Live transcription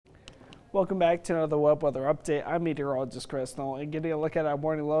Welcome back to another web weather update. I'm meteorologist Chris Knoll, and getting a look at our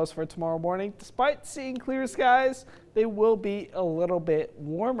morning lows for tomorrow morning. Despite seeing clear skies, they will be a little bit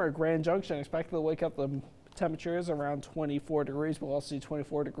warmer. Grand Junction expected to wake up the temperatures around 24 degrees. We'll also see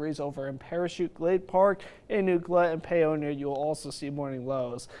 24 degrees over in Parachute, Glade Park, in Nucla, and Paonia. You'll also see morning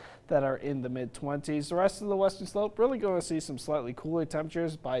lows that are in the mid-20s. The rest of the western slope really going to see some slightly cooler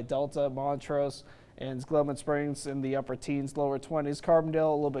temperatures by Delta, Montrose, and Glenwood Springs in the upper teens, lower 20s.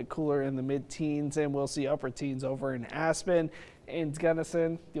 Carbondale a little bit cooler in the mid-teens, and we'll see upper teens over in Aspen. In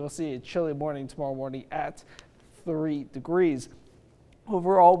Gunnison, you'll see a chilly morning tomorrow morning at 3 degrees.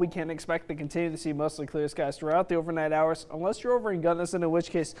 Overall, we can expect to continue to see mostly clear skies throughout the overnight hours, unless you're over in Gunnison, in which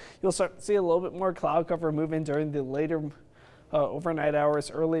case you'll start to see a little bit more cloud cover move in during the later overnight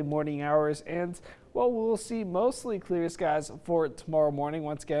hours, early morning hours, and well, we'll see mostly clear skies for tomorrow morning.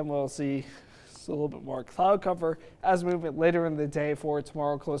 Once again, we'll see a little bit more cloud cover as we move later in the day for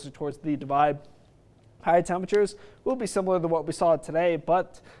tomorrow, closer towards the divide. High temperatures will be similar to what we saw today,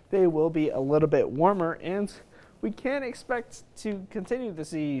 but they will be a little bit warmer, and we can expect to continue to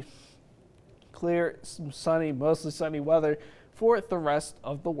see clear, sunny, mostly sunny weather for the rest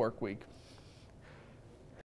of the work week.